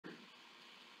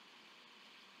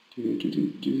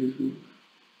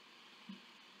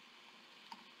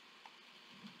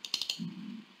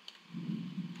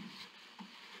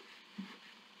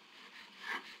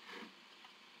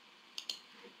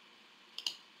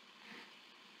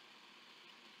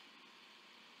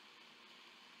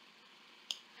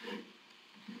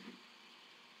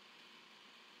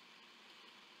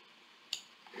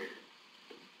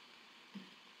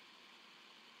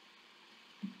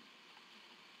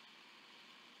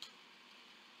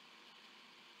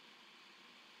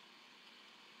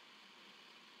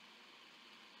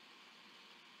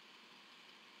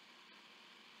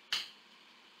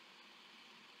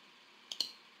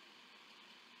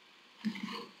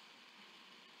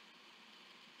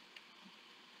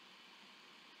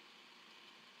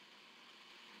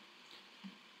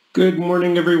Good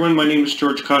morning, everyone. My name is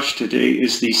George Kosch. Today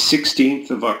is the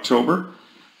 16th of October.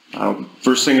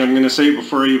 First thing I'm going to say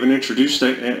before I even introduce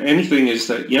anything is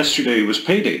that yesterday was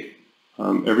payday.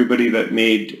 Everybody that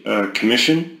made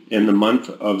commission in the month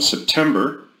of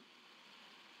September,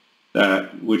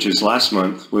 which is last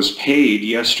month, was paid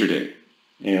yesterday.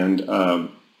 And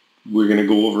we're going to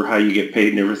go over how you get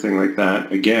paid and everything like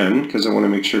that again, because I want to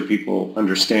make sure people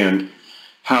understand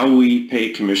how we pay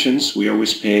commissions. We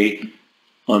always pay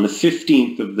on the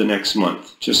 15th of the next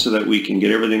month, just so that we can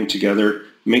get everything together,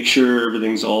 make sure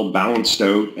everything's all balanced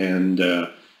out, and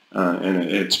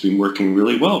it's been working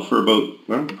really well for about,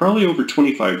 well, probably over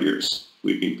 25 years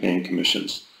we've been paying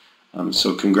commissions.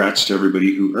 So congrats to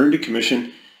everybody who earned a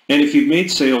commission. And if you've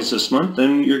made sales this month,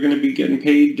 then you're going to be getting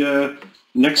paid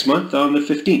next month on the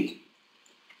 15th.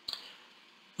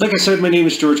 Like I said, my name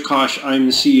is George Kosch. I'm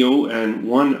the CEO and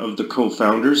one of the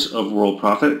co-founders of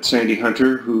Worldprofit. Sandy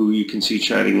Hunter, who you can see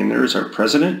chatting in there, is our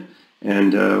president.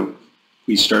 And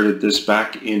we started this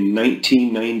back in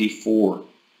 1994.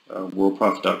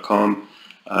 Worldprofit.com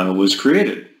was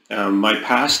created. My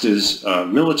past is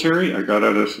military. I got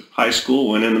out of high school,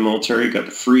 went in the military, got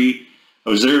the free. I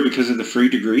was there because of the free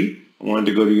degree. I wanted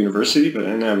to go to university, but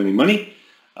I didn't have any money.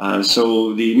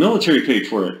 So the military paid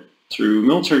for it through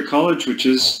military college, which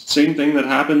is the same thing that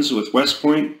happens with West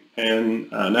Point and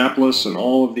Annapolis and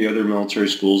all of the other military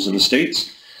schools in the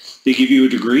States. They give you a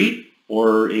degree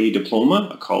or a diploma,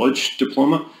 a college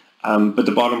diploma, but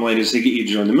the bottom line is they get you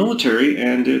to join the military,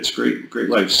 and it's great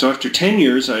life. So after 10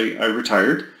 years, I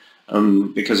retired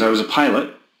because I was a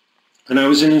pilot, and I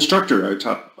was an instructor. I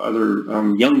taught other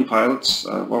young pilots,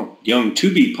 well, young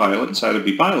to-be pilots how to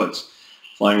be pilots,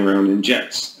 flying around in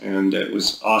jets, and it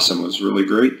was awesome. It was really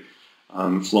great.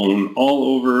 Flown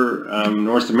all over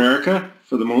North America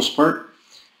for the most part,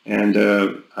 and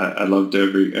I loved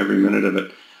every minute of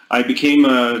it. I became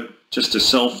just a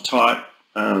self-taught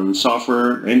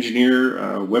software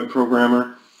engineer, web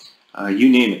programmer, you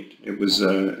name it. It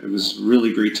was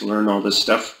really great to learn all this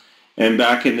stuff. And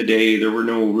back in the day, there were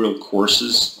no real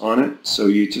courses on it, so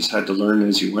you just had to learn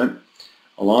as you went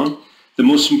along. The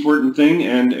most important thing,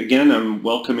 and again, I'm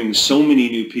welcoming so many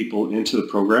new people into the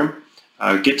program.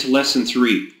 Get to lesson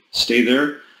 3. Stay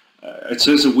there. It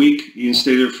says a week. You can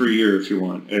stay there for a year if you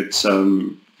want. It's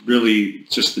really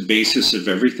just the basis of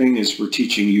everything is we're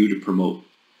teaching you to promote.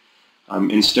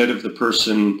 Instead of the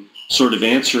person sort of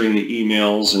answering the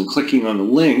emails and clicking on the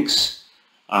links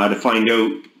to find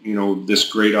out, you know, this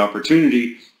great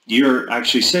opportunity, you're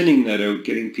actually sending that out,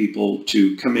 getting people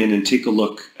to come in and take a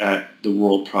look at the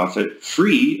Worldprofit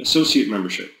free associate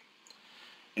membership.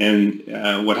 And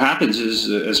what happens is,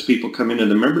 as people come into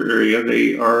the member area,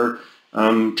 they are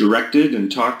directed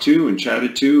and talked to and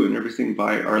chatted to and everything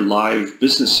by our live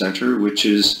business center, which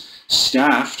is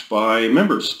staffed by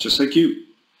members, just like you.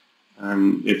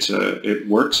 It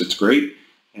works, it's great,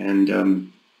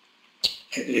 and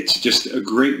it's just a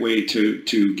great way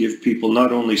to give people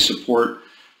not only support,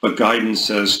 but guidance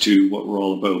as to what we're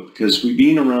all about. Because we've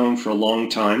been around for a long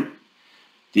time.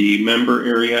 The member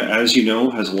area, as you know,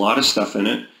 has a lot of stuff in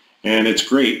it, and it's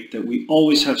great that we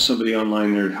always have somebody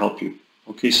online there to help you.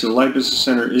 Okay, so the Live Business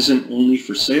Center isn't only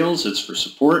for sales, it's for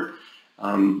support,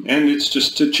 and it's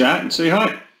just to chat and say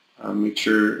hi. Make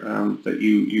sure that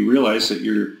you realize that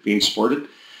you're being supported.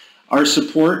 Our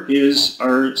support is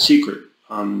our secret.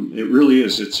 It really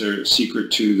is. It's a secret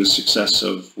to the success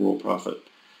of Worldprofit.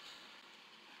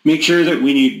 Make sure that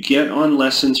when you get on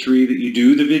lesson 3 that you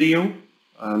do the video.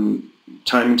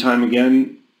 Time and time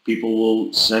again, people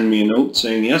will send me a note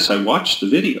saying, yes, I watched the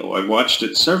video. I watched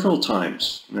it several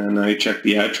times, and I checked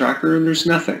the ad tracker and there's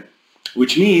nothing,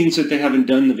 which means that they haven't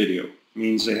done the video. It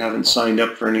means they haven't signed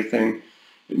up for anything.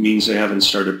 It means they haven't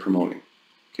started promoting.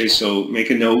 Okay, so make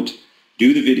a note,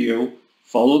 do the video,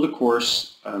 follow the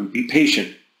course, be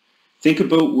patient. Think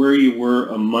about where you were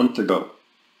a month ago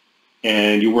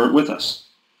and you weren't with us.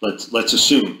 Let's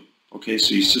assume. Okay,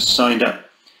 so you just signed up.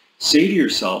 Say to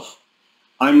yourself,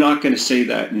 I'm not going to say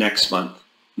that next month.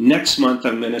 Next month,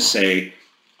 I'm going to say,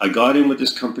 I got in with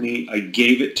this company. I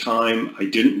gave it time. I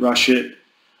didn't rush it.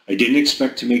 I didn't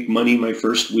expect to make money my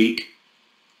first week.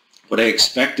 What I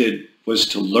expected was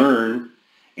to learn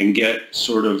and get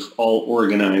sort of all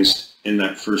organized in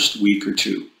that first week or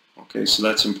two. Okay, so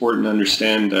that's important to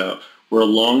understand. We're a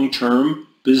long-term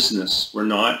business. We're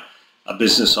not a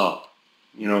business op.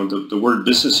 You know, the word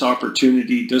business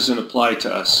opportunity doesn't apply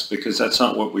to us because that's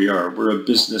not what we are. We're a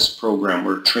business program.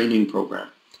 We're a training program.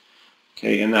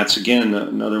 Okay, and that's, again,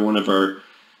 another one of our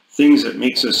things that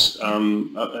makes us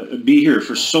be here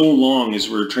for so long is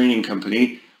we're a training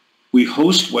company. We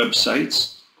host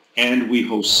websites and we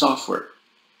host software.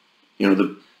 You know,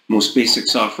 the most basic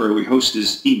software we host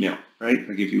is email, right?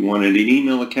 Like if you wanted an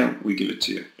email account, we give it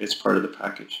to you. It's part of the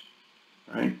package.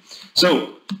 Right?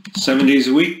 So 7 days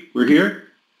a week, we're here.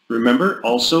 Remember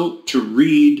also to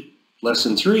read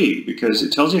lesson 3 because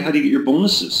it tells you how to get your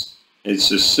bonuses. It's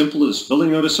as simple as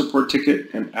filling out a support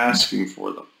ticket and asking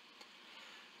for them.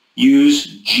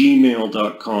 Use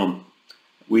gmail.com.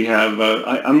 We have,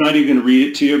 I'm not even going to read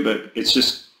it to you, but it's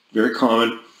just very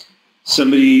common.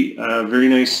 Somebody, a very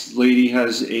nice lady,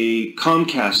 has a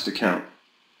Comcast account.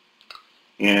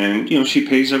 And, you know, she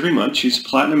pays every month. She's a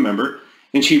platinum member.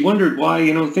 And she wondered why,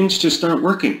 you know, things just aren't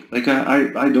working. Like,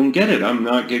 I don't get it. I'm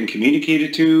not getting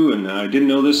communicated to, and I didn't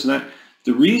know this and that.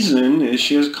 The reason is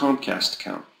she has a Comcast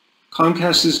account.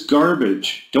 Comcast is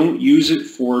garbage. Don't use it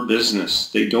for business.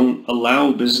 They don't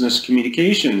allow business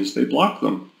communications. They block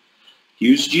them.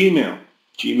 Use Gmail.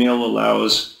 Gmail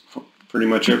allows pretty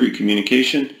much every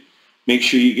communication. Make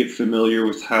sure you get familiar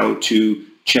with how to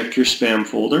check your spam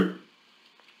folder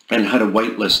and how to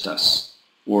whitelist us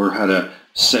or how to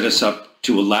set us up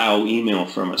to allow email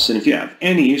from us. And if you have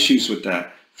any issues with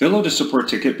that, fill out a support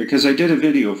ticket because I did a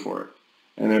video for it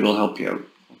and it'll help you out,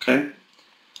 okay?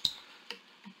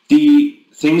 The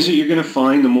things that you're going to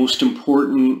find, the most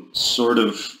important sort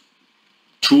of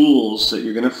tools that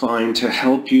you're going to find to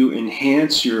help you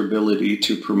enhance your ability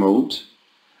to promote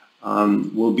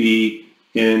will be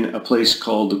in a place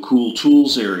called the Cool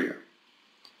Tools area.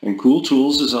 And Cool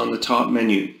Tools is on the top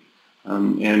menu.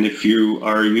 And if you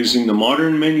are using the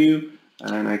modern menu,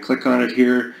 and I click on it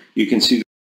here, you can see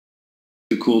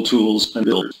the Cool Tools and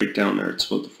build right down there. It's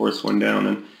about the 4th one down.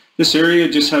 And this area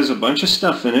just has a bunch of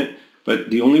stuff in it,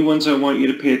 but the only ones I want you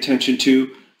to pay attention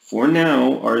to for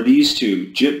now are these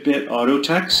two, JitBit Auto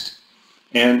Text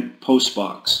and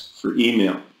Postbox for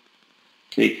email.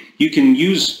 Okay, you can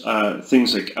use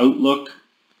things like Outlook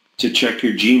to check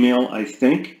your Gmail, I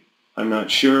think. I'm not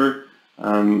sure.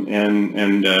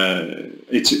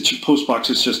 Postbox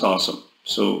is just awesome.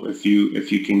 So if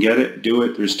you can get it, do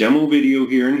it. There's demo video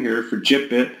here and here for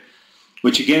JitBit,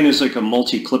 which again is like a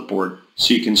multi-clipboard.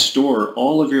 So you can store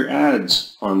all of your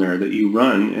ads on there that you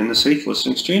run in the safe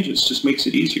listing exchanges. Just makes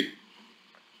it easier.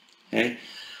 Okay.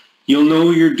 You'll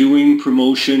know you're doing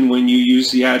promotion when you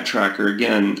use the ad tracker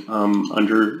again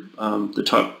under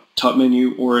the top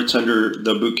menu, or it's under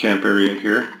the bootcamp area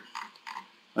here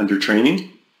under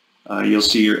training. You'll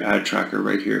see your ad tracker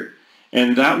right here.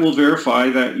 And that will verify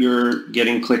that you're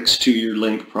getting clicks to your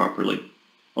link properly.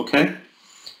 Okay?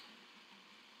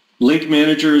 Link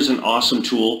Manager is an awesome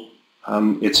tool.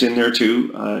 It's in there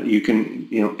too. You can,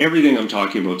 you know, everything I'm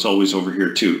talking about is always over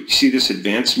here too. You see this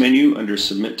advanced menu under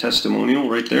Submit Testimonial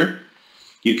right there?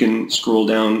 You can scroll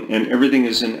down and everything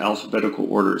is in alphabetical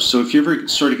order. So if you ever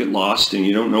sort of get lost and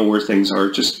you don't know where things are,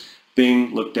 just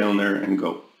bing, look down there and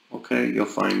go. Okay? You'll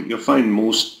find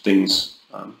most things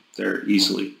there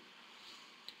easily.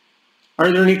 Are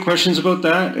there any questions about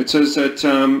that? It says that,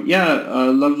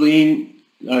 lovely,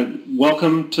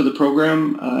 welcome to the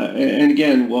program. And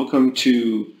again, welcome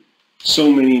to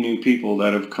so many new people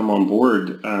that have come on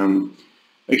board.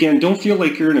 Again, don't feel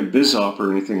like you're in a biz op or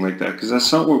anything like that, because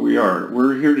that's not what we are.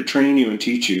 We're here to train you and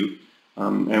teach you,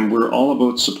 and we're all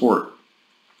about support.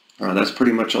 That's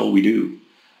pretty much all we do.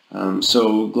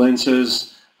 So Glenn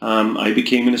says, I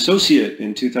became an associate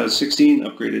in 2016,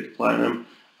 upgraded to platinum.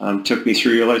 Took me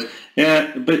through your life.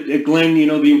 Yeah, but Glenn, you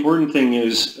know, the important thing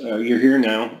is you're here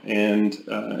now, and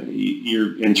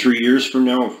you're in 3 years from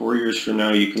now or 4 years from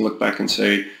now, you can look back and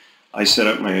say, I set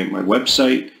up my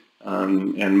website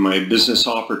and my business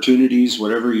opportunities,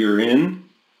 whatever you're in,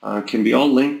 can be all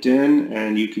linked in,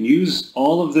 and you can use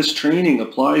all of this training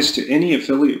applies to any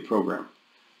affiliate program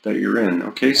that you're in.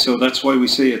 Okay, so that's why we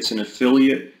say it's an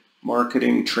affiliate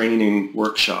marketing training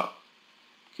workshop.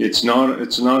 It's not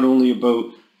only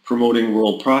about promoting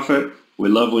Worldprofit. We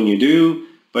love when you do,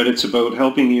 but it's about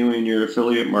helping you in your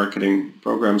affiliate marketing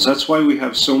programs. That's why we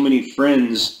have so many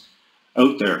friends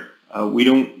out there. We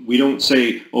don't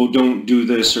say, oh, don't do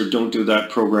this or don't do that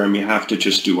program. You have to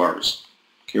just do ours.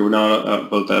 Okay, we're not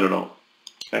about that at all.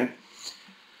 Okay.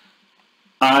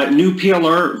 New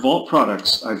PLR vault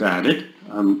products I've added.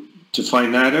 To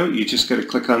find that out, you just got to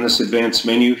click on this advanced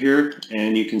menu here,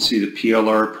 and you can see the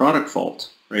PLR product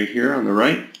vault right here on the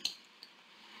right.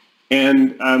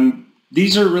 And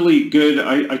these are really good.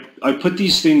 I put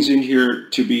these things in here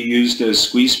to be used as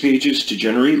squeeze pages to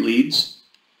generate leads,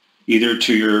 either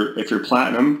to your, if you're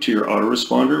platinum, to your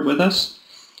autoresponder with us.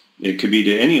 It could be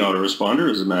to any autoresponder,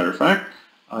 as a matter of fact.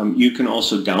 You can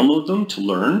also download them to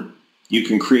learn. You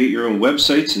can create your own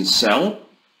websites and sell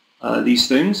these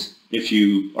things if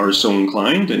you are so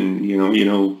inclined, and you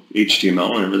know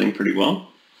HTML and everything pretty well.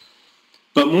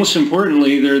 But most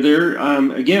importantly, they're there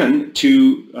again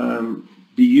to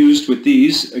be used with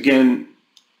these. Again,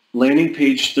 landing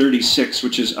page 36,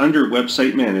 which is under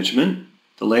website management,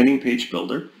 the landing page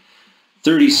builder.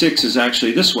 36 is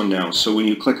actually this one now. So when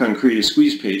you click on create a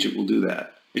squeeze page, it will do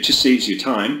that. It just saves you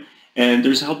time. And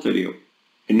there's a help video.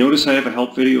 And notice I have a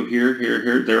help video here, here,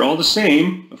 here. They're all the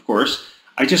same, of course.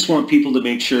 I just want people to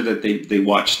make sure that they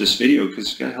watch this video because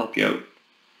it's going to help you out.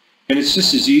 And it's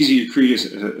just as easy to create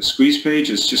a squeeze page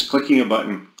as just clicking a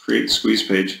button, create a squeeze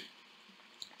page.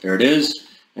 There it is,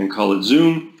 and call it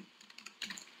Zoom.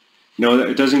 No,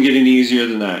 it doesn't get any easier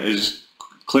than that. It just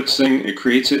clicks thing, it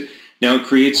creates it. Now it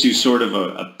creates you sort of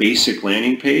a basic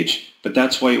landing page, but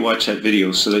that's why you watch that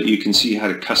video, so that you can see how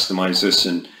to customize this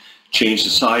and change the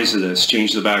size of this,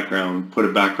 change the background, put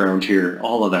a background here,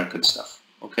 all of that good stuff.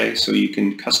 Okay, so you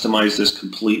can customize this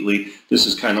completely. This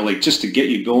is kind of like just to get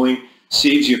you going,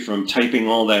 saves you from typing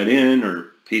all that in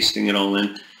or pasting it all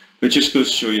in, but just goes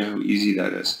to show you how easy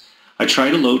that is. I try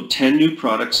to load 10 new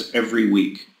products every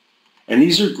week, and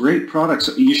these are great products.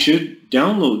 You should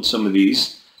download some of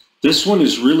these. This one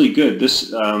is really good.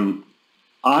 This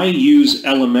I use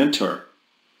Elementor.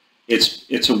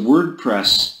 It's a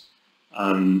WordPress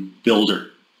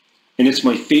builder, and it's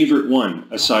my favorite one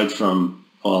aside from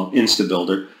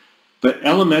InstaBuilder. But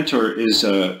Elementor is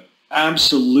a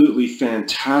absolutely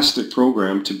fantastic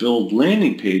program to build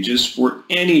landing pages for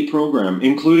any program,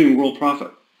 including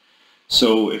Worldprofit.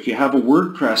 So if you have a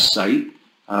WordPress site,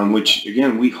 which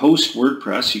again, we host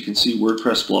WordPress, you can see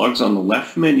WordPress blogs on the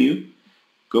left menu,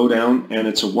 go down, and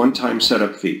it's a one-time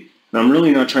setup fee. And I'm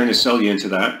really not trying to sell you into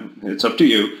that, it's up to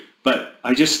you, but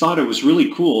I just thought it was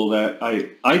really cool that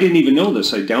I didn't even know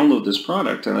this. I downloaded this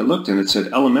product and I looked and it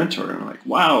said Elementor, and I'm like,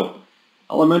 wow,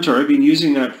 Elementor, I've been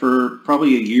using that for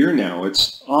probably a year now.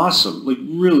 It's awesome, like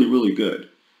really, really good.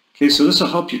 Okay, so this will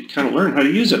help you kind of learn how to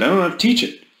use it. I don't have to teach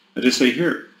it. I just say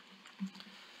here.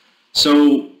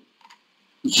 So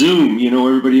Zoom,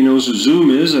 everybody knows what Zoom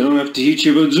is. I don't have to teach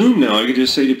you about Zoom now. I can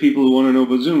just say to people who want to know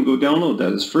about Zoom, go download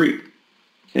that. It's free.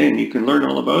 Okay, and you can learn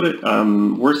all about it.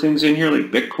 More things in here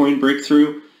like Bitcoin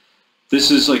Breakthrough.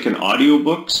 This is like an audio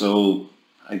book, so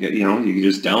you can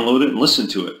just download it and listen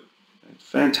to it.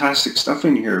 Fantastic stuff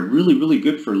in here. Really, really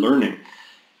good for learning.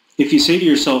 If you say to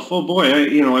yourself, oh boy,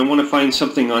 I want to find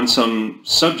something on some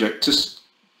subject, just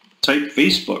type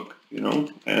Facebook,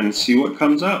 and see what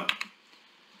comes up.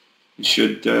 You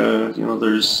should,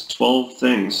 there's 12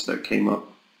 things that came up.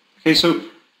 Okay, so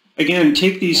again,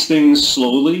 take these things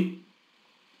slowly.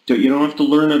 You don't have to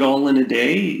learn it all in a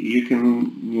day. You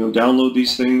can, download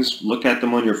these things, look at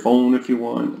them on your phone if you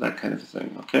want, that kind of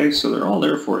thing. Okay, so they're all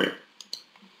there for you.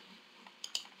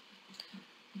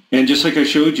 And just like I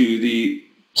showed you, the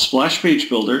splash page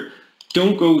builder,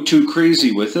 don't go too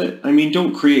crazy with it. I mean,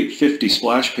 don't create 50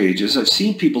 splash pages. I've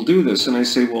seen people do this, and I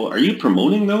say, well, are you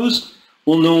promoting those?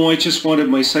 Well, no, I just wanted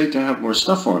my site to have more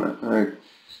stuff on it.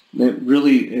 It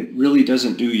really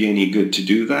doesn't do you any good to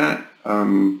do that.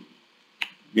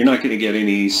 You're not going to get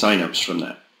any signups from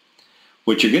that.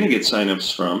 What you're going to get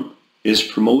signups from is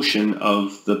promotion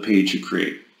of the page you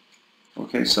create.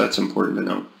 Okay, so that's important to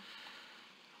know.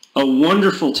 A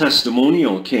wonderful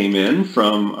testimonial came in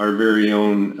from our very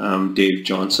own Dave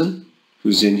Johnson,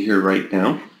 who's in here right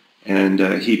now, and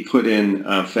he put in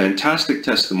a fantastic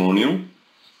testimonial,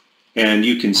 and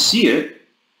you can see it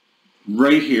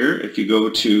right here. If you go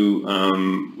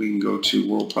to, we can go to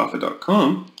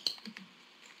worldprofit.com.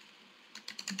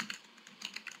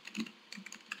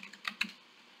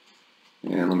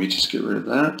 And let me just get rid of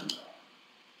that.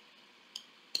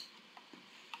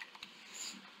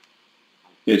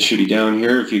 It should be down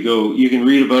here. If you go, you can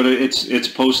read about it. It's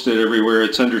posted everywhere.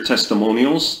 It's under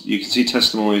testimonials. You can see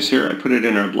testimonials here. I put it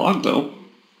in our blog though.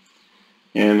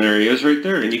 And there he is right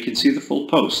there. And you can see the full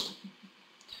post.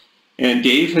 And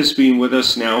Dave has been with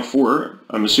us now for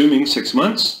I'm assuming 6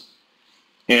 months.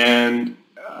 And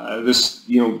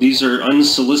these are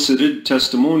unsolicited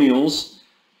testimonials.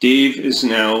 Dave is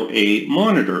now a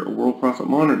monitor, a Worldprofit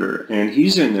monitor, and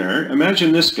he's in there.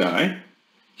 Imagine this guy.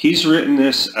 He's written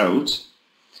this out.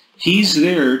 He's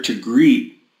there to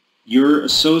greet your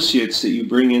associates that you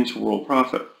bring into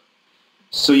Worldprofit.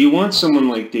 So you want someone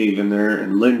like Dave in there,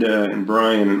 and Linda and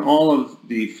Brian and all of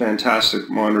the fantastic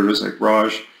monitors like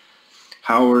Raj,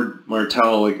 Howard,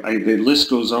 Martel, the list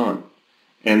goes on.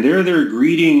 And they're there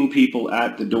greeting people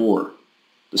at the door,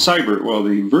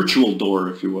 the virtual door,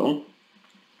 if you will.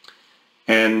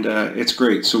 And it's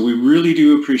great. So we really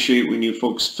do appreciate when you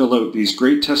folks fill out these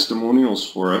great testimonials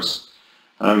for us.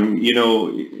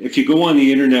 If you go on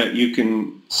the internet, you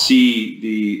can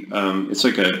see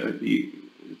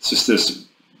it's just this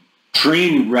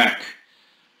train wreck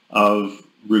of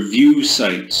review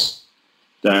sites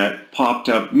that popped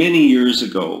up many years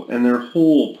ago, and their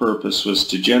whole purpose was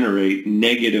to generate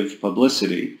negative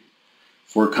publicity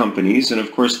for companies. And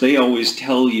of course, they always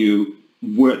tell you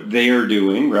what they're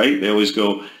doing, right? They always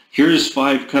go, here's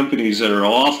 5 companies that are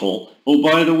awful. Oh,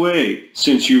 by the way,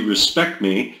 since you respect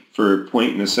me for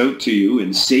pointing this out to you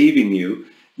and saving you,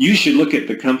 you should look at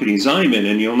the companies I'm in.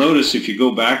 And you'll notice if you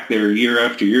go back there year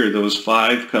after year, those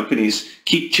 5 companies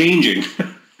keep changing.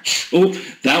 Oh,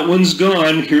 that one's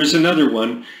gone. Here's another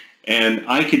one. And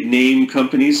I could name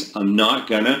companies. I'm not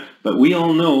gonna. But we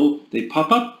all know they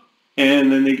pop up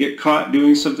and then they get caught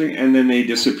doing something and then they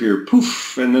disappear.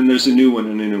 Poof. And then there's a new one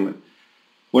and a new one.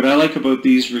 What I like about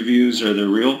these reviews are they're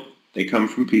real. They come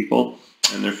from people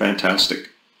and they're fantastic.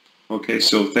 Okay,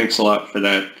 so thanks a lot for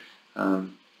that,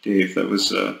 Dave. That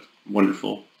was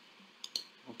wonderful.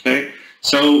 Okay,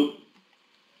 so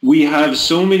we have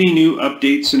so many new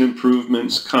updates and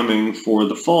improvements coming for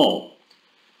the fall.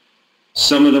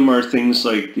 Some of them are things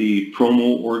like the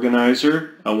promo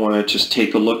organizer. I want to just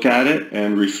take a look at it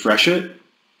and refresh it.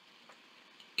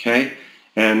 Okay,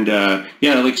 and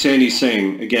like Sandy's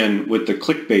saying, again, with the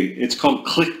clickbait, it's called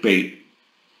clickbait.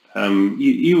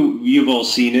 You've all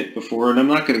seen it before, and I'm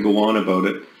not going to go on about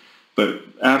it, but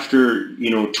after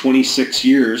 26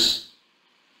 years,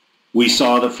 we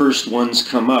saw the first ones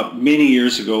come up many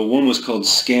years ago. One was called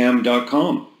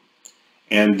scam.com,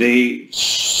 and they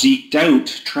seeked out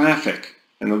traffic.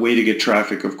 And the way to get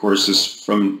traffic, of course, is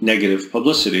from negative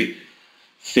publicity.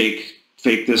 Fake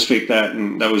this, fake that,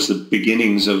 and that was the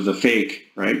beginnings of the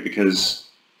fake, right? Because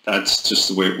that's just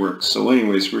the way it works. So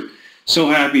anyways, we're so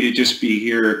happy to just be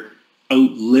here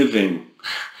outliving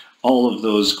all of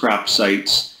those crap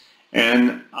sites.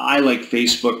 And I like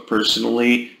Facebook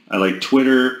personally. I like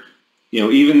Twitter.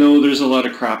 Even though there's a lot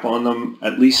of crap on them,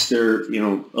 at least they're,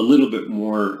 a little bit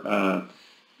more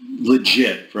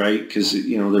legit, right? Because,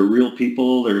 they're real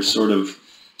people. They're sort of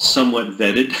somewhat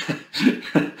vetted.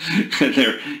 And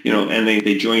they're, and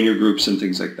they join your groups and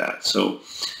things like that. So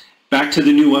back to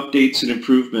the new updates and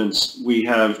improvements. We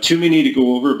have too many to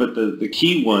go over, but the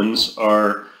key ones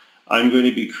are I'm going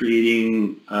to be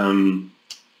creating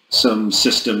some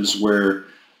systems where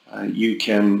you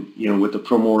can, with the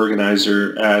promo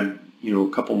organizer, add a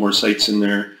couple more sites in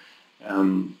there,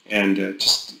 and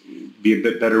just be a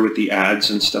bit better with the ads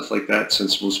and stuff like that,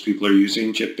 since most people are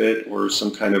using Jitbit or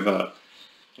some kind of a,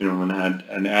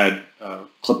 an ad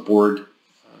clipboard,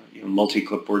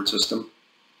 multi-clipboard system.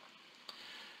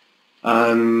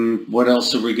 What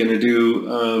else are we going to do?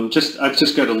 I've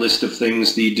just got a list of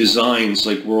things. The designs,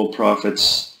 like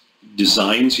Worldprofit's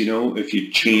designs, if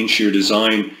you change your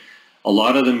design, a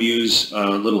lot of them use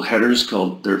little headers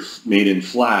they're made in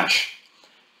Flash.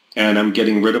 And I'm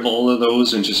getting rid of all of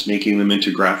those and just making them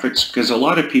into graphics, because a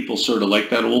lot of people sort of like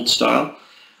that old style.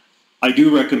 I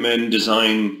do recommend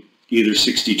design either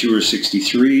 62 or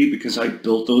 63, because I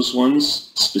built those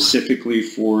ones specifically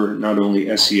for not only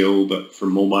SEO but for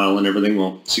mobile and everything.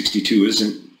 Well, 62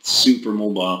 isn't super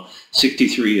mobile.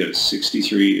 63 is.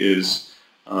 63 is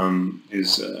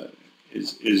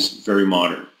very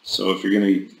modern. So if you're going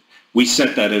to, we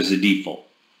set that as a default.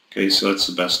 Okay, so that's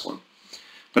the best one.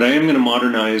 But I am going to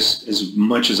modernize as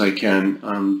much as I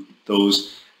can.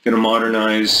 Those going to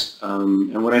modernize,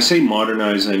 and when I say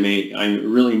modernize, I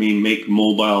really mean make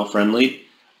mobile friendly.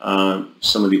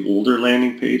 Some of the older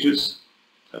landing pages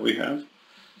that we have.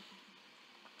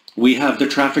 We have the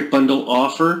traffic bundle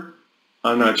offer.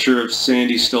 I'm not sure if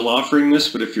Sandy's still offering this,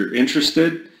 but if you're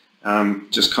interested,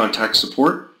 just contact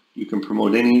support. You can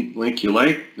promote any link you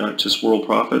like, not just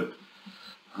Worldprofit.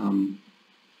 And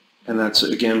that's,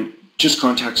 again, just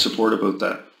contact support about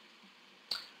that.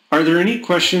 Are there any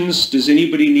questions? Does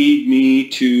anybody need me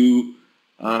to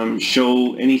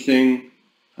show anything?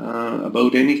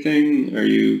 about anything? Are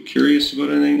you curious about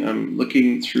anything? I'm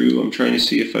looking through, I'm trying to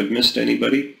see if I've missed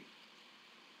anybody.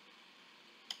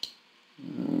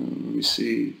 Let me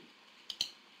see.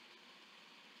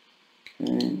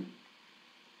 Okay.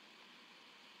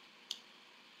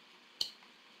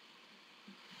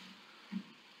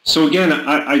 So again,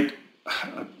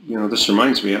 you know, this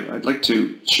reminds me, I'd like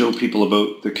to show people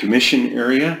about the commission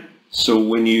area. So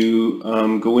when you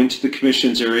go into the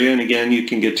commissions area, and again, you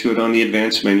can get to it on the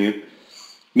advanced menu,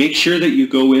 make sure that you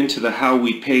go into the how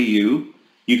we pay you.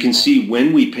 You can see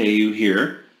when we pay you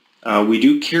here. We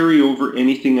do carry over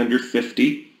anything under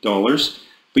 $50,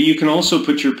 but you can also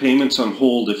put your payments on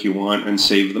hold if you want and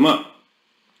save them up.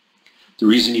 The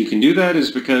reason you can do that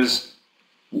is because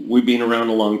we've been around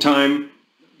a long time.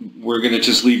 We're going to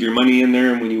just leave your money in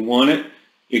there, and when you want it,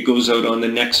 it goes out on the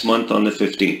next month on the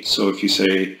 15th. So if you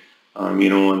say, you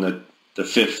know, on the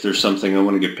 5th or something, I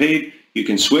want to get paid, you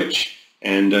can switch,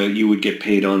 and you would get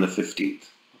paid on the 15th.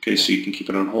 Okay, so you can keep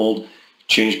it on hold.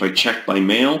 Change by check by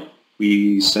mail.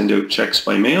 We send out checks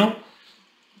by mail.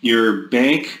 Your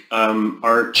bank,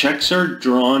 our checks are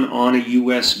drawn on a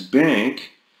U.S. bank,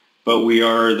 but we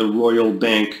are the Royal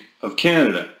Bank of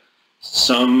Canada.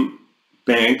 Some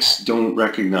banks don't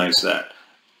recognize that.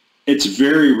 It's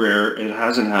very rare. It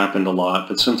hasn't happened a lot,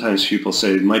 but sometimes people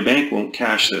say, my bank won't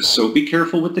cash this. So be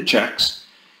careful with the checks.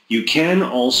 You can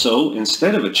also,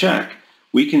 instead of a check,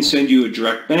 we can send you a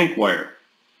direct bank wire.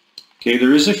 Okay,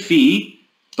 there is a fee,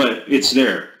 but it's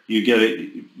there. You get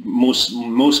it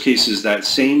most cases that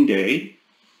same day.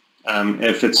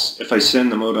 If I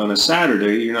send them out on a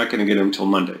Saturday, you're not going to get them until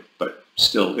Monday. But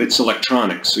still, it's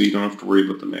electronic, so you don't have to worry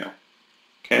about the mail.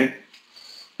 Okay.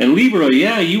 And Leroy,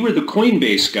 yeah, you were the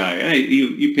Coinbase guy.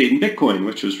 You paid in Bitcoin,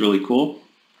 which was really cool.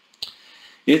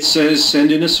 It says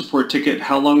send in a support ticket.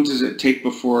 How long does it take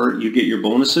before you get your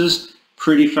bonuses?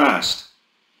 Pretty fast.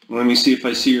 Let me see if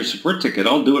I see your support ticket.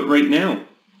 I'll do it right now.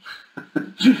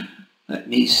 Let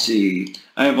me see.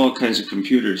 I have all kinds of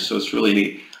computers, so it's really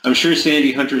neat. I'm sure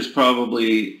Sandy Hunter's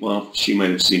probably, well, she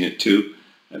might have seen it too.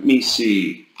 Let me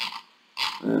see.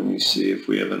 Let me see if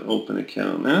we have an open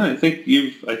account. I think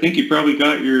you probably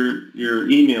got your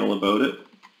email about it.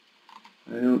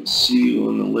 I don't see you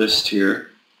on the list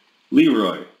here.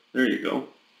 Leroy, there you go.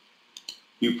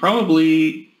 You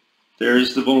probably,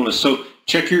 there's the bonus. So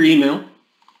check your email.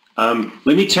 Let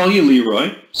me tell you,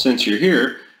 Leroy, since you're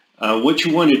here, what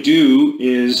you want to do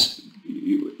is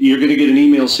you're going to get an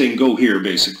email saying go here,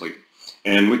 basically.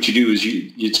 And what you do is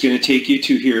it's going to take you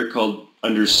to here called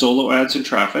under solo ads and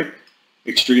traffic.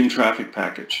 Extreme traffic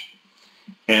package.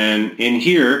 And in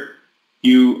here,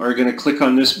 you are going to click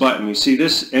on this button. You see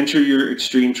this? Enter your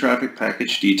extreme traffic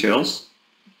package details.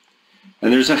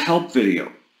 And there's a help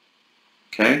video,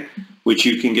 okay, which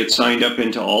you can get signed up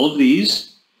into all of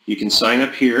these. You can sign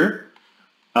up here.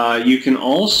 You can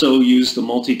also use the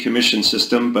multi-commission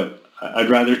system, but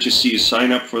I'd rather just see you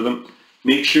sign up for them.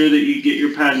 Make sure that you get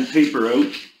your pad and paper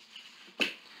out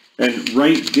and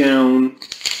write down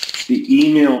the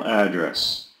email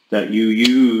address that you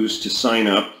use to sign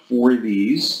up for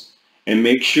these, and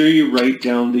make sure you write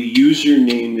down the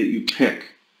username that you pick,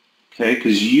 okay,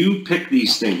 because you pick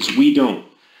these things, we don't.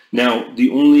 Now, the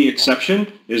only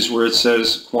exception is where it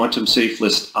says Quantum Safe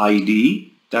List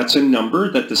ID. That's a number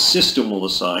that the system will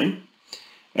assign.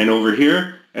 And over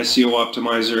here, SEO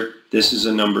Optimizer, this is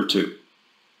a number too,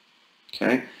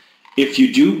 okay. If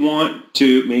you do want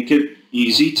to make it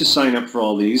easy to sign up for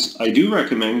all these, I do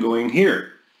recommend going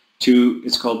here to,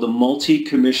 it's called the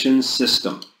multi-commission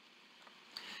system.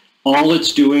 All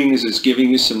it's doing is it's giving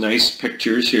you some nice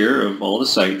pictures here of all the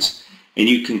sites, and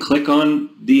you can click on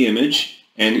the image,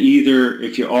 and either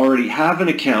if you already have an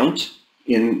account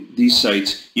in these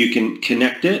sites, you can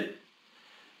connect it,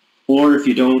 or if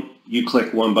you don't, you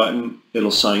click one button,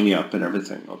 it'll sign you up and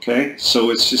everything, okay? So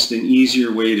it's just an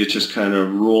easier way to just kind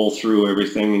of roll through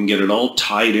everything and get it all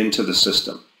tied into the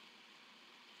system.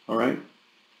 All right?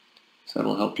 So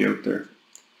that'll help you out there.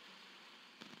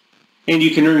 And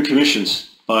you can earn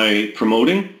commissions by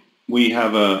promoting. We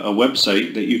have a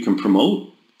website that you can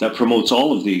promote that promotes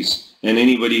all of these. And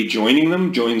anybody joining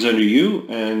them joins under you,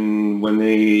 and when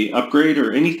they upgrade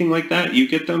or anything like that, you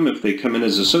get them. If they come in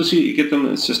as associate, you get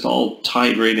them. It's just all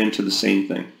tied right into the same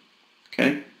thing.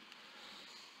 Okay?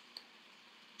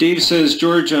 Dave says,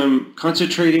 George, I'm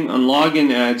concentrating on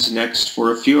login ads next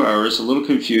for a few hours. A little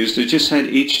confused. It just had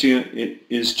HTML. It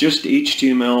is just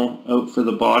HTML out for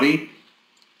the body.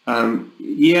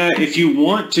 Yeah, if you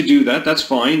want to do that, that's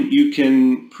fine. You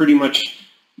can pretty much.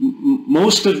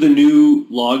 Most of the new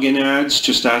login ads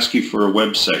just ask you for a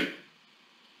website.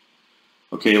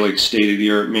 Okay, like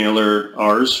state-of-the-art mailer,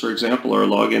 ours, for example, our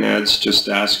login ads just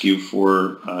ask you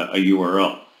for a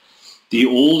URL. The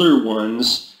older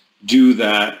ones do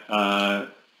that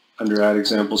under ad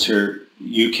examples here.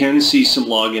 You can see some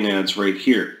login ads right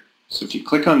here. So if you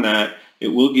click on that, it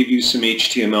will give you some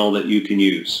HTML that you can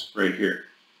use right here.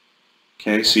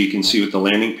 Okay, so you can see what the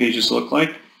landing pages look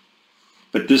like.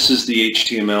 But this is the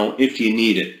HTML if you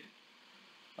need it.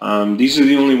 These are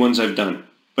the only ones I've done,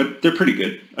 but they're pretty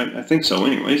good. I think so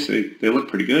anyways. They look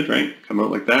pretty good, right? Come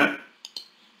out like that.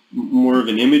 More of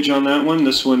an image on that one.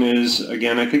 This one is,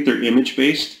 again, I think they're image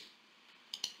based.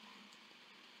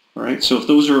 All right, so if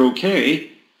those are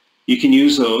okay, you can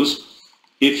use those.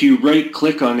 If you right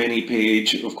click on any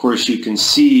page, of course you can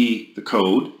see the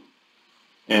code,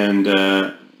 and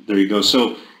there you go.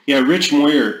 So yeah, Rich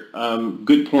Moyer,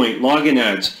 good point. Login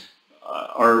ads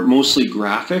are mostly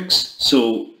graphics.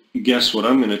 So guess what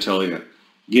I'm going to tell you?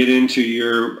 Get into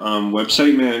your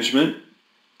website management,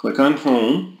 click on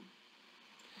home,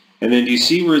 and then do you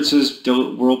see where it says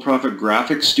Worldprofit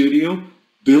Graphics Studio?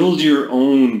 Build your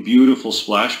own beautiful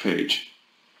splash page.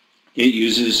 It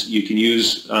uses, you can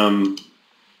use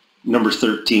number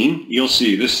 13. You'll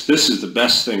see this is the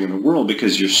best thing in the world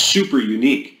because you're super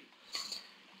unique.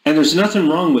 And there's nothing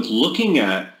wrong with looking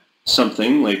at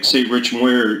something like, say, Rich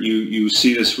Moyer, you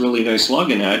see this really nice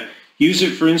login ad, use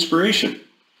it for inspiration.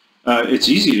 It's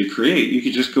easy to create. You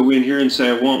could just go in here and say,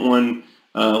 I want one,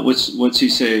 what's he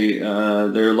say,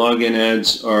 their login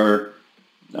ads are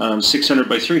 600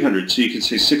 by 300. So you can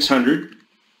say 600,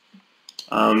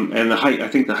 and the height, I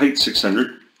think the height's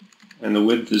 600, and the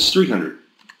width is 300.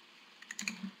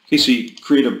 Okay, so you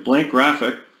create a blank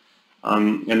graphic,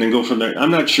 and then go from there.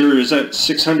 I'm not sure, is that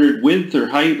 600 width or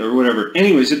height or whatever.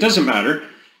 Anyways, it doesn't matter.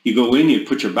 You go in, you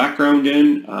put your background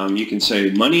in, you can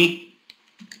say money,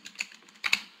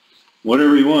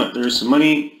 whatever you want. There's some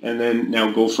money, and then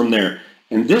now go from there.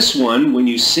 And this one, when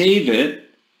you save it,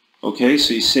 okay,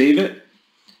 so you save it,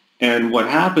 and what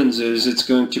happens is it's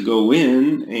going to go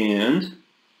in, and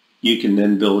you can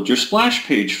then build your splash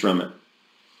page from it.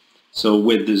 So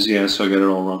width is, yeah, so I got it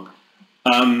all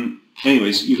wrong.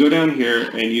 Anyways, you go down here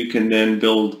and you can then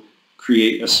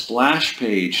create a splash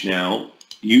page now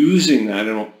using that, and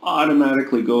it'll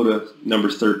automatically go to number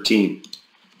 13.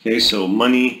 Okay, so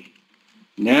money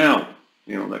now,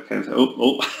 you know, that kind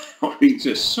of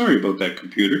thing. Sorry about that,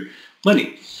 computer.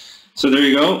 Money. So there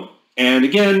you go. And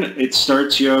again, it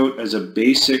starts you out as a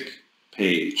basic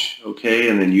page, okay,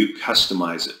 and then you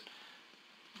customize it.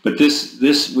 But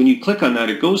this, when you click on that,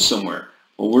 it goes somewhere.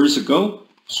 Well, where does it go?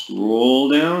 Scroll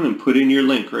down and put in your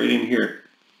link right in here.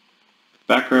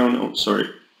 Background, oh, sorry.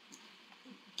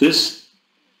 This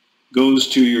goes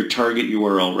to your target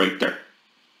URL right there.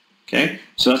 Okay,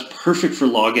 so that's perfect for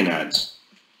login ads.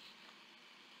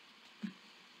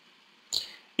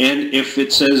 And if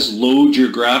it says load your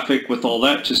graphic with all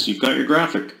that, just you've got your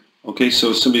graphic. Okay,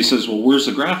 so if somebody says, well, where's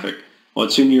the graphic? Well,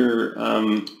 it's in your,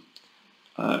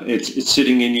 it's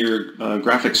sitting in your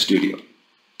graphics studio.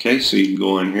 Okay, so you can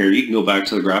go on here, you can go back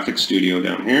to the graphics studio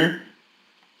down here,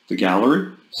 the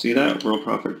gallery, see that?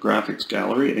 Worldprofit Graphics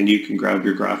Gallery, and you can grab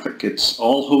your graphic. It's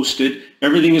all hosted,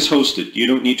 everything is hosted. You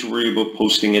don't need to worry about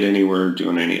posting it anywhere or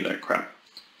doing any of that crap.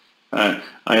 I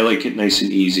like it nice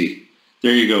and easy.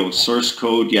 There you go, source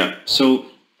code, yeah. So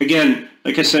again,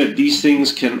 like I said, these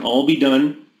things can all be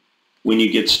done when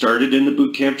you get started in the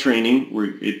bootcamp training,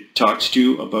 where it talks to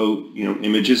you about, you know,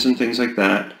 images and things like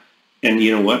that. And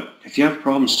you know what? If you have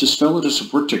problems, just fill out a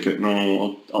support ticket, and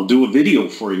I'll do a video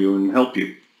for you and help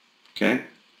you. Okay?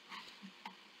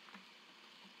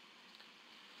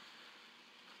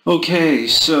 Okay,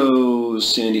 so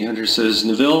Sandy Hunter says,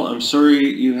 Neville, I'm sorry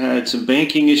you had some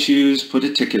banking issues. Put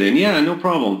a ticket in. Yeah, no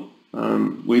problem.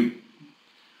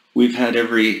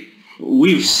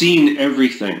 We've seen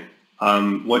everything.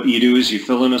 What you do is you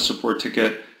fill in a support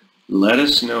ticket, let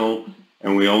us know,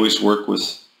 and we always work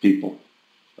with people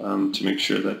to make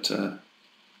sure that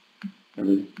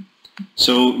everything.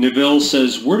 So Neville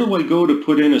says, where do I go to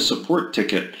put in a support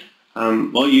ticket?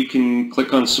 Well, you can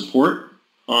click on support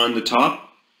on the top.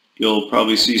 You'll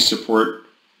probably see support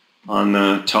on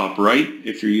the top right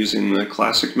if you're using the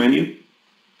classic menu.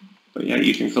 But yeah,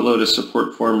 you can fill out a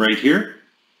support form right here.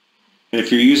 And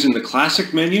if you're using the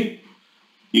classic menu,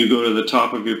 you go to the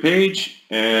top of your page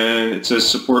and it says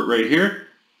support right here.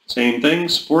 Same thing,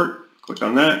 support, click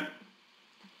on that.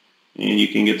 And you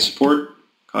can get support,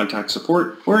 contact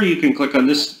support, or you can click on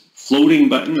this floating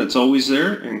button that's always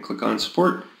there and click on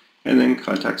support and then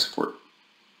contact support.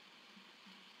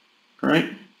 All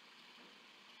right.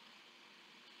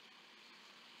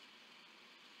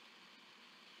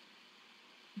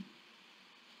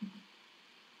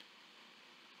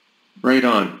 Right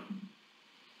on.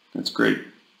 That's great.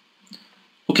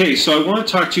 Okay, so I want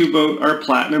to talk to you about our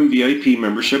Platinum VIP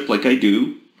membership, like I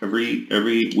do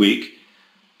every week.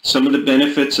 Some of the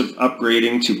benefits of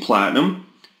upgrading to Platinum.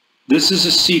 This is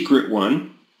a secret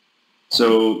one.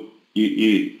 So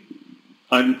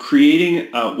I'm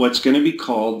creating what's going to be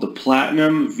called the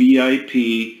Platinum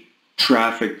VIP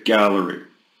Traffic Gallery.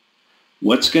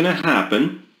 What's going to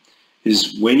happen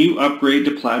is when you upgrade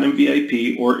to Platinum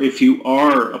VIP, or if you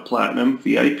are a Platinum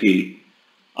VIP,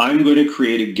 I'm going to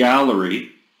create a gallery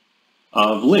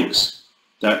of links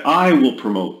that I will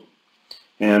promote.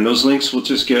 And those links will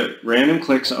just get random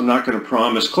clicks. I'm not going to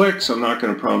promise clicks. I'm not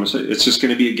going to promise it. It's just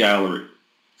going to be a gallery.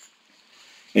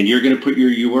 And you're going to put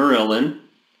your URL in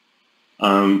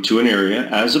to an area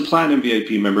as a Platinum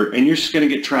VIP member, and you're just going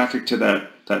to get traffic to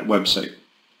that website.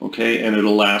 Okay? And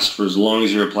it'll last for as long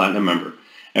as you're a Platinum member.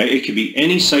 It could be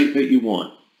any site that you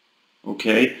want.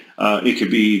 Okay? It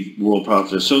could be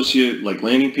Worldprofit Associate, like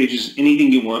landing pages,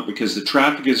 anything you want, because the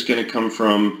traffic is going to come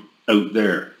from out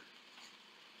there.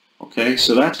 Okay,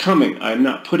 so that's coming. I'm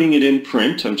not putting it in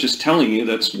print. I'm just telling you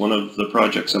that's one of the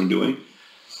projects I'm doing.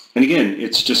 And again,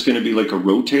 it's just going to be like a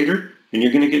rotator, and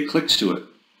you're going to get clicks to it.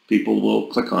 People will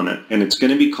click on it. And it's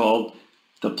going to be called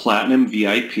the Platinum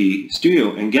VIP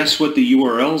Studio. And guess what the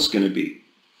URL is going to be?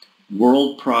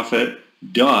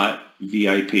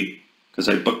 Worldprofit.vip. Because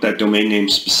I booked that domain name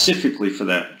specifically for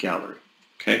that gallery.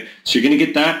 Okay, so you're going to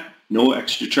get that, no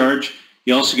extra charge.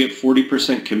 You also get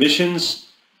 40% commissions.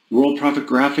 Worldprofit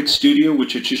Graphics Studio,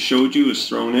 which I just showed you, is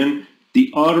thrown in.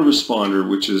 The autoresponder,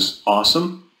 which is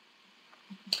awesome.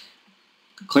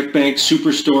 ClickBank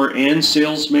Superstore and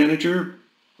Sales Manager,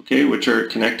 okay, which are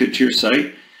connected to your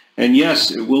site. And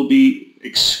yes, it will be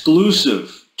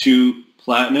exclusive to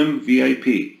Platinum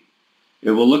VIP.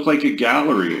 It will look like a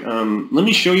gallery. Let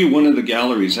me show you one of the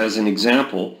galleries as an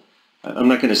example. I'm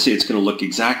not going to say it's going to look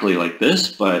exactly like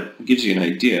this, but it gives you an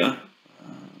idea.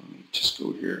 Let me just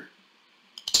go here.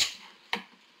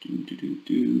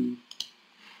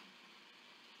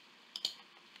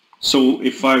 So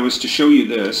if I was to show you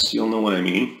this, you'll know what I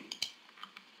mean.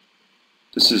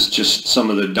 This is just some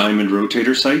of the diamond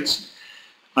rotator sites.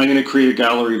 I'm going to create a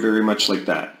gallery very much like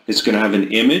that. It's going to have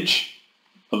an image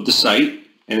of the site,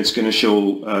 and it's going to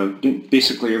show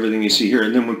basically everything you see here.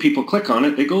 And then when people click on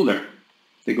it, they go there.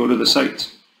 They go to the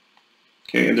site.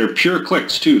 Okay, and they're pure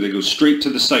clicks too. They go straight to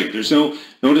the site. There's no,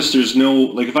 notice there's no,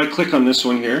 like if I click on this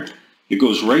one here, it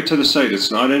goes right to the site.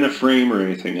 It's not in a frame or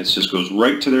anything. It just goes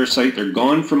right to their site. They're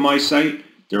gone from my site.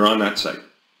 They're on that site.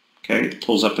 Okay, it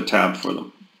pulls up a tab for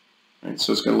them. Right,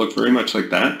 so it's going to look very much like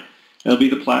that. It'll be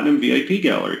the Platinum VIP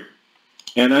Gallery.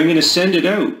 And I'm going to send it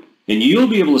out. And you'll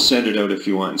be able to send it out if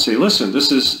you want and say, listen,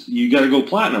 this is, you got to go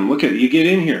Platinum. Look at it. You get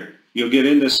in here. You'll get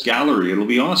in this gallery. It'll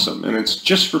be awesome. And it's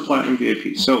just for Platinum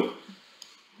VIP. So,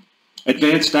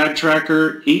 Advanced Ad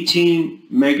Tracker, 18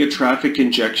 mega traffic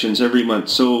injections every month.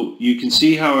 So you can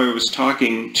see how I was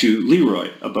talking to Leroy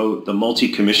about the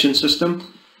multi-commission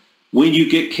system. When you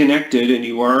get connected and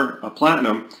you are a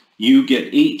Platinum, you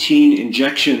get 18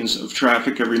 injections of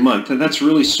traffic every month. And that's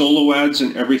really solo ads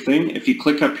and everything. If you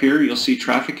click up here, you'll see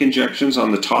traffic injections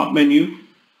on the top menu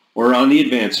or on the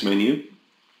advanced menu.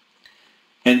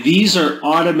 And these are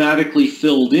automatically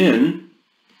filled in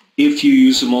if you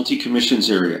use the multi-commissions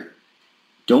area.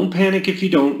 Don't panic if you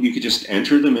don't. You could just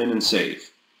enter them in and save.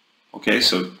 Okay,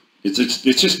 so it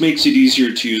just makes it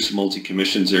easier to use the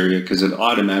multi-commissions area because it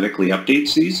automatically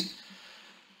updates these.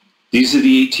 These are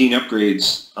the 18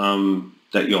 upgrades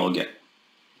that you all get.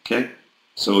 Okay,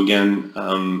 so again,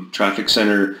 Traffic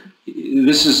Center,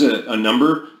 this is a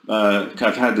number.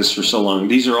 I've had this for so long.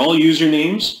 These are all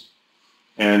usernames,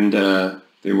 and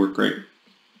they work great.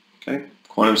 Okay,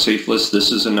 Quantum Safe List,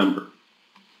 this is a number.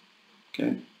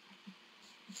 Okay.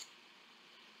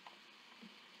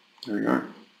 There we are.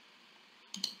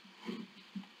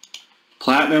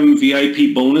 Platinum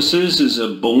VIP bonuses is a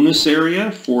bonus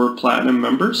area for Platinum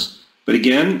members. But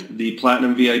again, the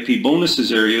Platinum VIP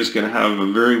bonuses area is going to have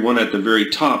a one at the very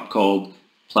top called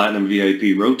Platinum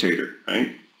VIP Rotator,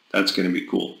 right? That's going to be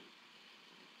cool.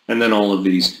 And then all of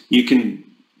these. You can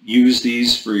use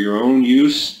these for your own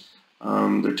use.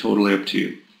 They're totally up to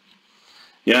you.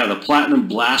 Yeah, the Platinum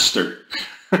Blaster.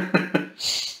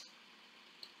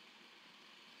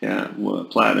 Yeah, well,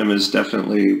 Platinum is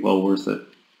definitely well worth it.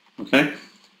 Okay?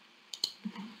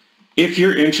 If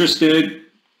you're interested,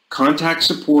 contact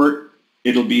support.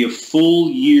 It'll be a full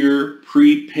year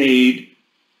prepaid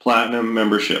Platinum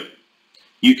membership.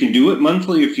 You can do it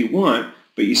monthly if you want,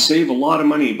 but you save a lot of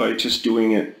money by just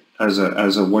doing it as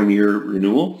a 1 year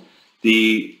renewal.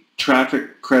 The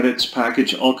traffic credits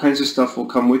package, all kinds of stuff will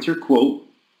come with your quote.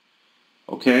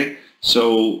 Okay?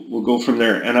 So we'll go from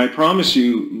there. And I promise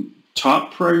you,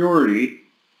 top priority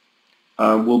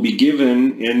will be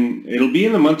given it'll be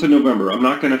in the month of November. I'm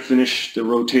not going to finish the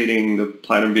rotating the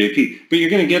Platinum VIP, but you're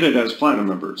going to get it as Platinum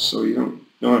members, so you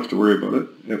don't have to worry about it.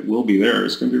 It will be there.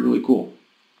 It's going to be really cool.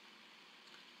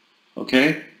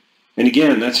 Okay? And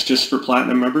again, that's just for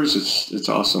Platinum members. It's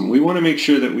awesome. We want to make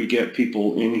sure that we get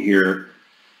people in here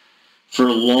for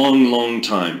a long, long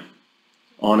time.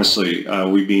 Honestly,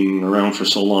 we've been around for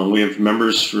so long. We have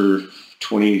members for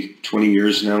 20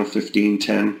 years now, 15,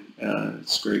 10.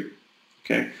 It's great.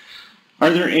 Okay.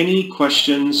 Are there any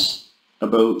questions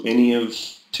about any of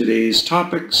today's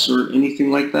topics or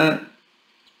anything like that?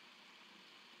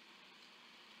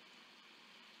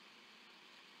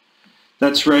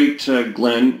 That's right,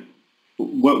 Glenn.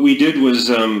 What we did was,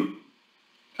 can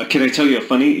I tell you a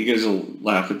funny? You guys will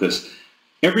laugh at this.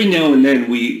 Every now and then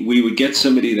we would get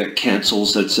somebody that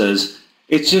cancels that says,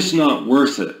 it's just not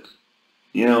worth it.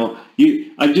 You know, as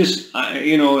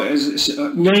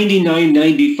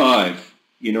 $99.95,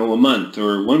 a month,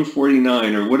 or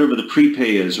 $149, or whatever the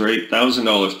prepay is, right?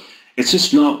 $1,000. It's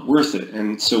just not worth it.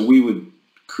 And so we would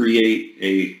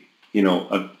create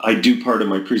I do part of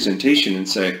my presentation and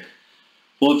say,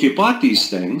 well, if you bought these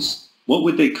things, what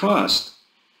would they cost,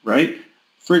 right?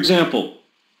 For example,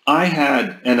 I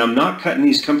had, and I'm not cutting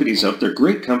these companies up, they're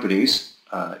great companies,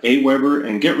 AWeber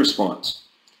and GetResponse.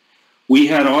 We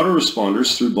had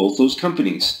autoresponders through both those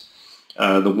companies.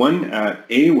 The one at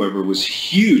AWeber was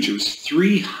huge. It was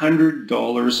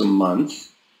 $300 a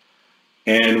month,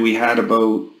 and we had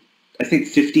about, I think,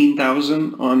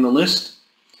 15,000 on the list.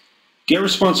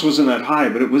 GetResponse wasn't that high,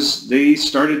 but they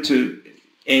started to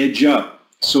edge up.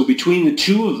 So between the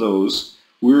two of those,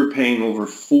 we were paying over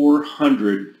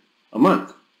 $400 a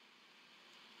month.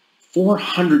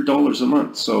 $400 a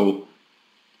month. So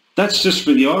that's just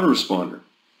for the autoresponder.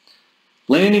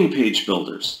 Landing page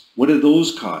builders, what do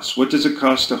those cost? What does it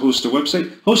cost to host a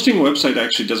website? Hosting a website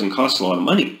actually doesn't cost a lot of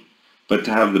money, but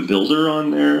to have the builder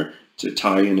on there, to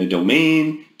tie in a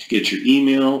domain, to get your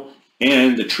email,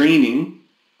 and the training,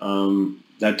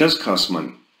 that does cost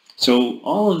money. So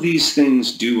all of these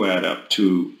things do add up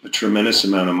to a tremendous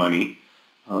amount of money.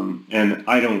 And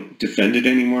I don't defend it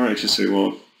anymore. I just say,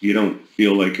 well, if you don't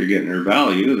feel like you're getting your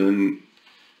value, then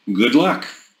good luck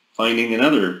finding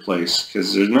another place,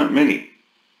 because there's not many.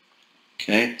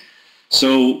 Okay,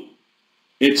 so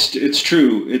it's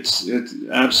true. It's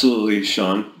absolutely,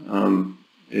 Sean.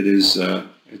 It is.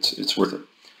 It's worth it.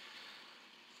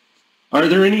 Are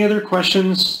there any other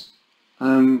questions?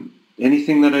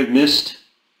 Anything that I've missed?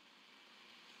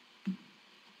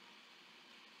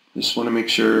 Just want to make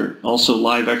sure. Also,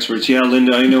 live experts. Yeah,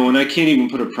 Linda, I know, and I can't even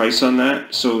put a price on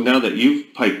that. So now that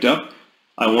you've piped up,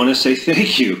 I want to say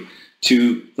thank you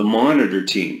to the monitor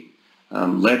team,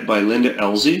 led by Linda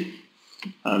Elsie.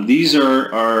 These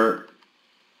are our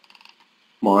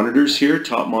monitors here,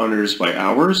 top monitors by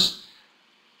hours.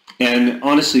 And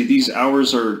honestly, these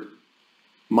hours are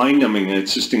mind-numbing.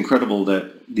 It's just incredible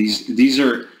that these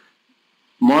are,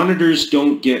 monitors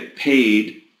don't get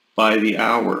paid by the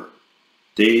hour.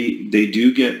 They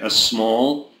do get a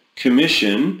small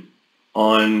commission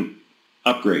on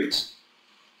upgrades,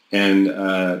 and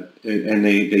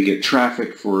they get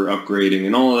traffic for upgrading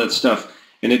and all of that stuff.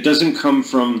 And it doesn't come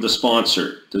from the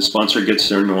sponsor. The sponsor gets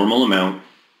their normal amount.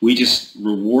 We just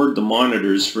reward the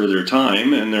monitors for their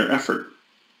time and their effort.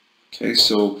 Okay,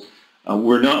 so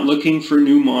we're not looking for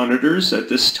new monitors at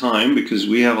this time because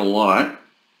we have a lot.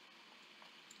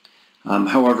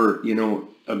 However,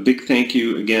 a big thank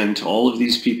you again to all of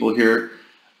these people here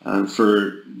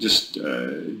for just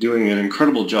doing an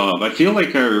incredible job. I feel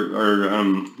like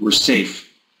we're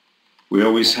safe. We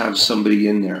always have somebody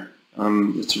in there.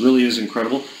 It really is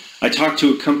incredible. I talked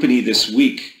to a company this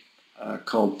week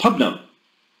called Pubnum,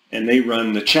 and they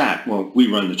run the chat. Well,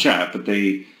 we run the chat, but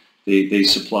they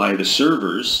supply the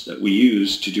servers that we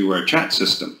use to do our chat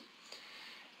system.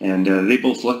 And they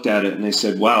both looked at it and they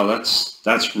said, wow,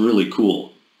 that's really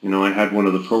cool. I had one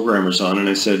of the programmers on and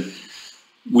I said,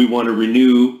 we want to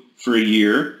renew for a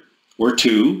year or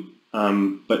two,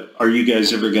 but are you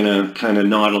guys ever going to kind of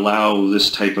not allow this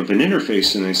type of an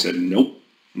interface? And they said, nope,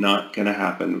 not going to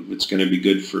happen. It's going to be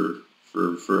good for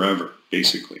forever,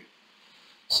 basically.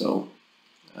 So,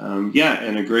 yeah,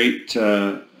 and a great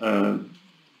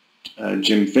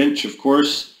Jim Finch, of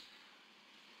course,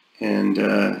 and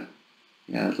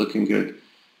yeah, looking good.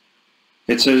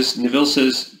 It says, Neville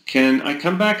says, can I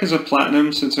come back as a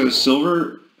platinum since I was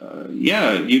silver?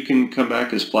 Yeah, you can come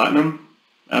back as platinum.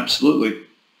 Absolutely.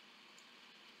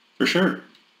 For sure.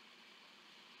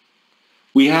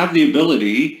 We have the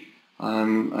ability,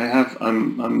 I'm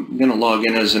going to log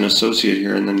in as an associate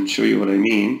here and then show you what I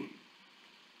mean.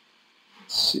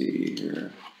 Let's see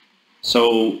here.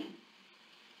 So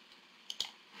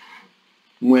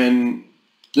when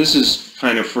this is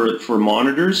kind of for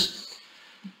monitors,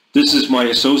 this is my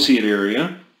associate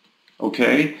area.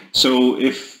 Okay, so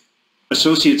if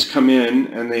associates come in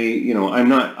and they, you know,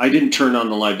 I didn't turn on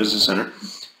the Live Business Center,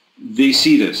 they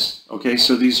see this. Okay,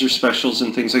 so these are specials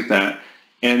and things like that,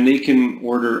 and they can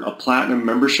order a platinum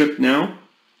membership now.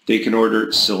 They can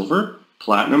order silver,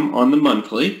 platinum on the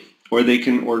monthly, or they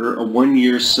can order a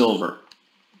 1-year silver.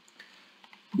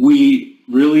 We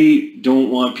really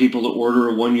don't want people to order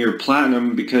a 1-year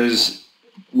platinum because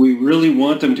we really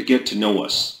want them to get to know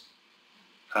us.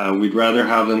 We'd rather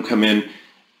have them come in,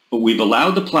 but we've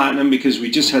allowed the platinum because we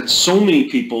just had so many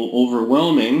people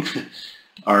overwhelming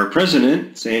our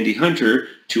president, Sandy Hunter,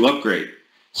 to upgrade.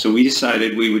 So we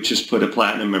decided we would just put a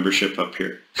platinum membership up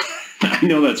here. I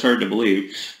know that's hard to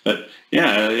believe, but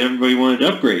yeah, everybody wanted to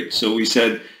upgrade. So we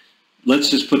said, let's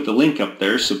just put the link up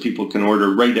there so people can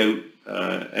order right out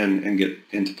and get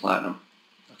into platinum.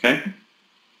 Okay?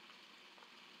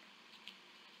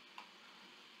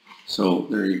 So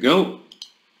there you go.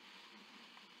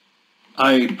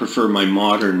 I prefer my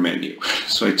modern menu,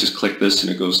 so I just click this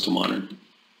and it goes to modern.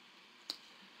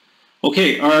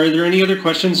 Okay, are there any other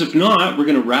questions? If not, we're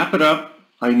going to wrap it up.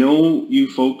 I know you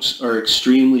folks are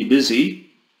extremely busy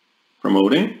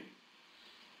promoting.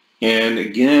 And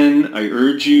again, I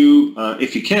urge you,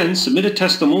 if you can, submit a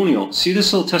testimonial. See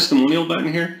this little testimonial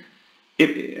button here?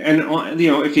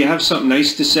 If you have something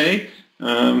nice to say,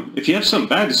 if you have something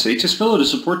bad to say, just fill out a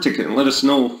support ticket and let us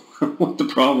know what the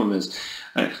problem is.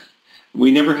 We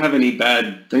never have any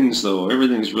bad things though.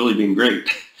 Everything's really been great.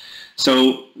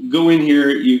 So go in here,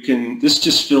 you can, this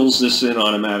just fills this in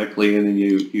automatically and then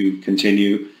you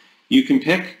continue. You can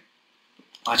pick,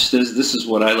 watch this is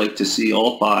what I like to see,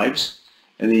 all 5s,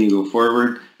 and then you go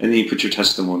forward and then you put your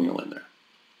testimonial in there.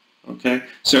 Okay,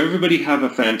 so everybody have a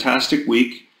fantastic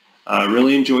week.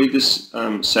 Really enjoyed this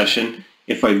session.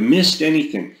 If I missed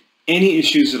anything, any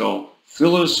issues at all,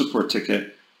 fill out a support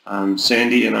ticket.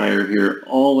 Sandy and I are here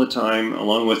all the time,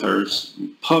 along with our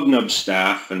PubNub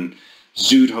staff and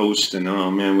Zoot host, and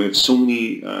oh man, we have so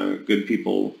many good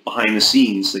people behind the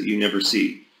scenes that you never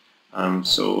see.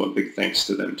 So a big thanks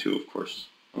to them too, of course.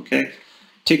 Okay,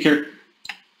 take care.